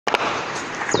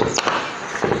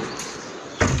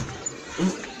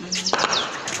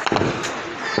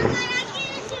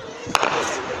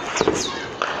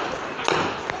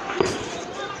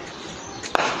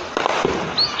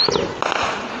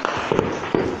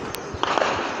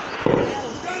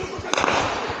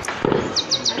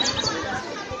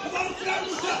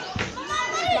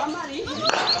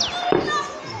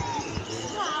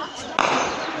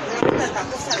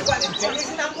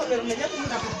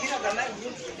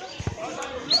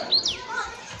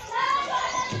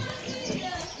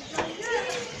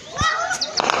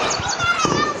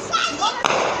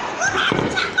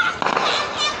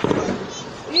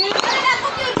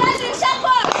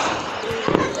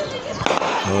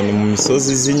Ni mu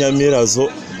misozi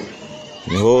z'inyamirazo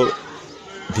niho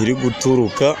biri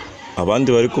guturuka,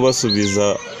 abandi bari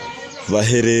kubasubiza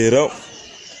baherera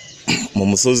mu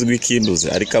musozi w'ikinduzi,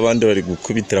 ariko abandi bari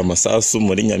gukubitira amasasu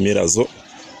muri nyamirazo.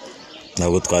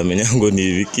 Ntabwo twamenya ngo ni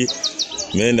ibiki,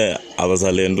 mene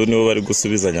abazalendo nibo bari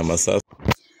gusubizanya amasasu.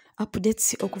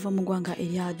 Updates okuva mu gwanga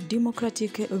erya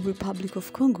Democratic Republic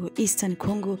of Congo, Eastern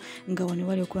Congo, nga wano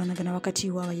wali okulanagana wakati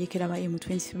w'abayekera ba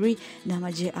M23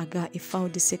 n'amaje aga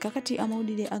FARDC. Kakati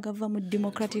amawulire agava mu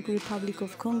Democratic Republic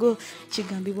of Congo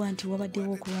kigambibwa nti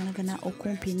wabaddewo okulanagana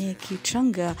okumpi ne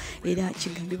Kitchanga, era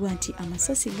kigambibwa nti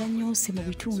amasasi Ganyose mu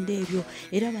bitundu ebyo,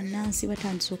 era bannansi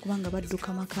batandise okuba nga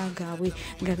badduka maka gaabwe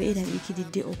nga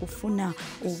beeraliikiridde okufuna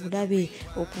obulabe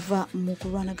okuva mu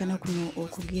kulwanagana kuno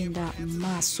okugenda mu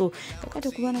maaso. Kakati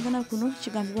okubanagana kuno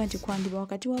kigambibwa nti kwandiba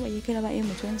wakati w'abayekera ba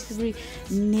M23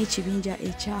 n'ekibinja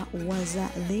ekya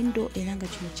Wazalendo, era nga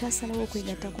kino kyasalawo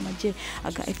okwegatta ku magye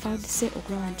aga FARDC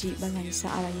okulaba nti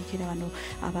balwanyisa abayekera bano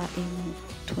aba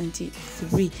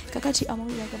M23. Kakati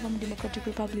amawulire agava mu Democratic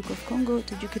Republic of Congo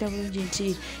tujjukira bulungi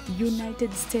nti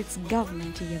United States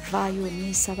government yavaayo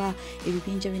n'esaba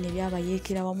ebibinja bino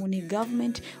ebyabayekera wamu ne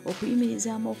government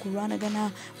okuyimirizaamu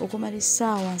okulwanagana okumala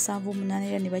essaawa 78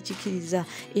 era ne bakikiriza,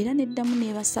 era neddamu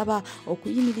nebasaba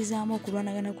okuyimirizaamu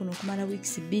okulwanagana kuno okumala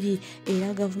weeks 2,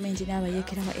 era government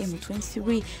n'abayekera ba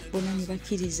M23 bonna ne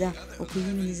bakkiriza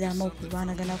okuyimirizaamu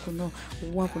okulwanagana kuno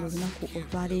wabula olunaku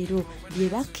olwaleero bye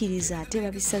bakkiriza ate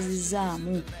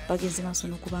babisazizaamu bagenze maaso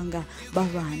n'okubanga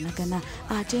balwanagana,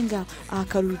 ate nga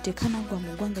akalulu tekanagwa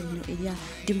mu ggwanga lino erya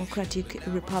Democratic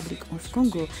Republic of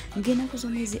Congo. Ng'ennaku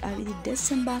z'omwezi 2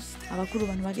 December abakulu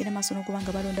bano bagenda maaso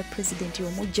n'okubanga balonda pulezidenti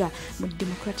omujja mu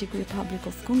Democratic Republic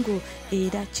of Congo,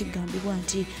 era kigambibwa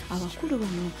nti abakulu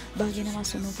bano bagenda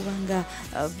maaso n'okubanga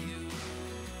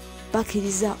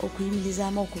bakiriza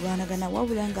okuyimirizaamu okulwanagana,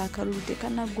 wabula nga akalulu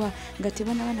tekanagwa nga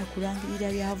tebanabana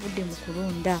kulangirira byavudde mu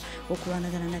kulonda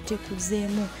okulwanagana nate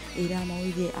kuzeemu, era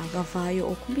amawulire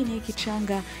agavaayo okumbi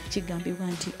n'ekicanga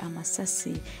kigambibwa nti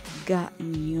amasasi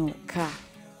ganyoka.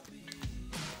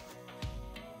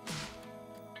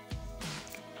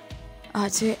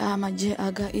 Ate amaje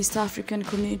aga East African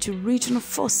Community Regional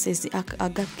Forces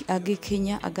aga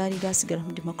Kenya agali gasigala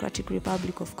mu Democratic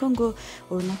Republic of Congo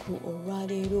olunaku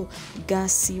olwaleero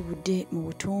gasibudde mu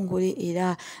butongole,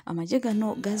 era amaje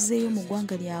gano gazeeyo mu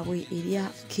ggwanga lyabwe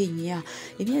erya Kenya.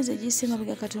 Emyezi egiyise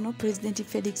emabega katono President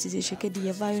Felix Tshisekedi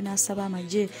yavaayo n'asaba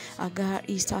amaje aga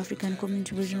East African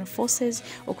Community Regional Forces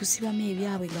okusibamu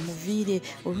ebyabwe nga muviire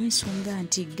olw'ensonga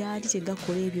nti gaali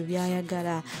tegakola ebyo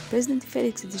byayagala. President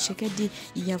Felix Tshisekedi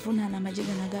yavunaana amagye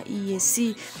gano aga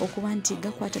EAC okuba nti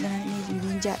gakwatagana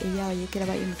n'ebibinja ebyabayekera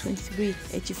ba M23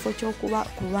 ekifo ky'okuba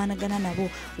kulwanagana nabo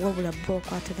wabula bo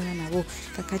bakwatagana nabo.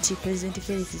 Kakati President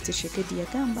Felix Tshisekedi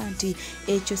yagamba nti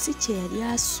ekyo si kye yali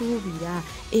asuubira,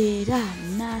 era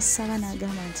n'asaba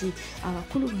n'agamba nti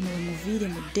abakulu bano bamuviire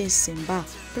mu December.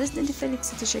 President Felix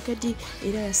Tshisekedi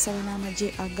era yasaba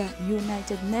n'amagye aga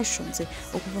United Nations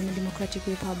okuva mu Democratic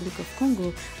Republic of Congo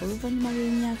oluvannyuma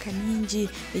lw'emyaka mingi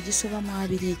egisoba mu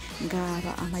 2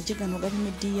 nga amagye gano gali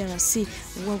mu DRC,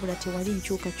 wabula tewali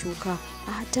nkyukakyuka,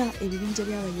 ate ebibinja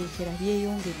by'abayekera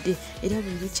byeyongedde era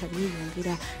buli lukya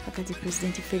byeyongera. Kakati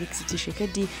President Felix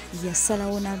Tshisekedi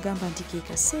yasalawo n'agamba nti ke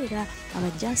kaseera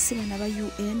abajaasi bano aba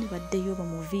UN baddeyo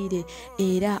bamuviire,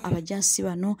 era abajaasi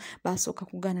bano basooka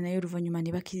kugaana naye oluvannyuma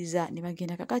ne bakkiriza ne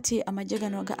bagenda. Kakati amagye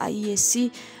gano aga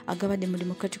IEC agabadde mu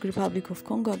Democratic Republic of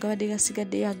Congo agabadde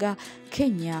gasigaddeyo aga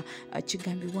Kenya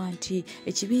kigambibwa nti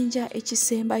ekibinja ekya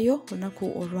ekisembayo olunaku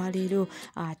olwaleero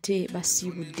ate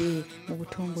basiibudde mu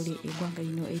butongole eggwanga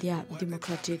lino erya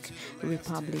Democratic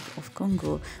Republic of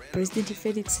Congo. President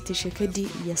Felix Tshisekedi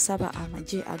yasaba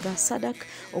amagye aga SADC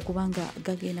okubanga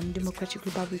gagenda mu Democratic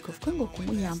Republic of Congo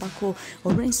kumuyambako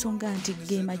olw'ensonga nti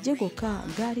ge magye gokka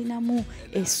gaalinamu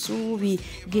essuubi,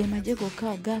 ge magye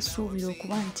gokka gaasuubira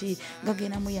okuba nti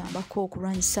gagenda muyambako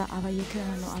okulwanyisa abayeekera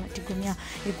bano abatigomya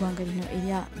eggwanga lino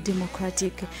erya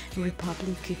Democratic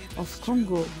Republic of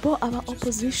Congo. Bo aba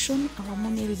opposition awamu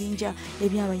n'ebibinja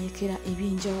ebyabayeekera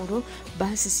eby'enjawulo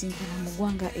baasisinkana mu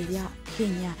ggwanga erya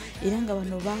Kenya era nga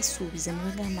bano baasuubiza ne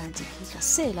bagamba nti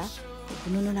kaseera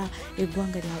okununula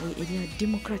eggwanga lyabwe erya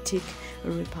Democratic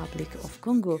Republic of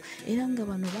Congo era nga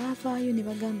bano baavaayo ne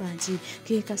bagamba nti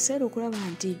ke kaseera okulaba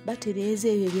nti batereeza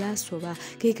ebyo byasoba,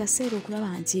 ke kaseera okulaba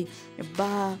nti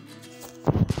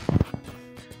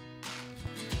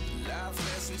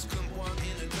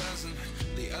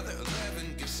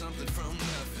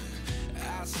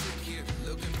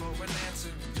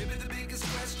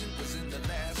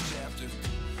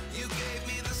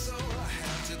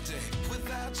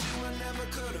Without you, I never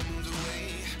could have moved away.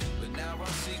 But now I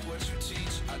see what you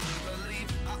teach. I do believe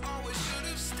I always should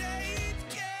have stayed.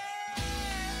 Yeah.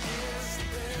 Is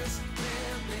this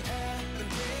really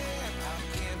happening? I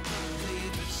can't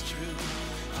believe it's true.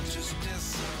 I'm just as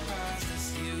surprised as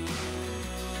you.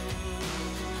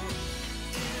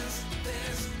 Is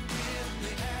this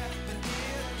really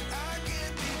happening? I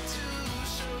can't be too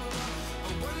sure.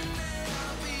 But one day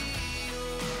I'll be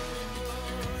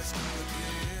yours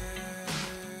again.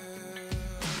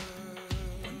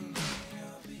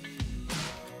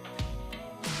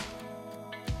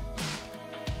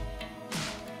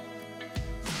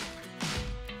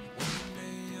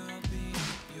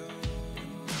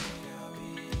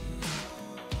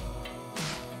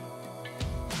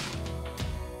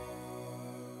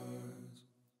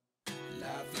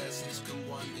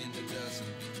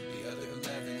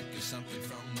 Something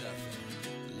from nothing.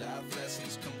 Life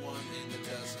lessons come one in a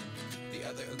dozen. The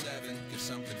other 11 give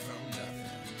something from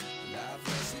nothing. Life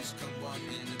lessons come one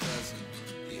in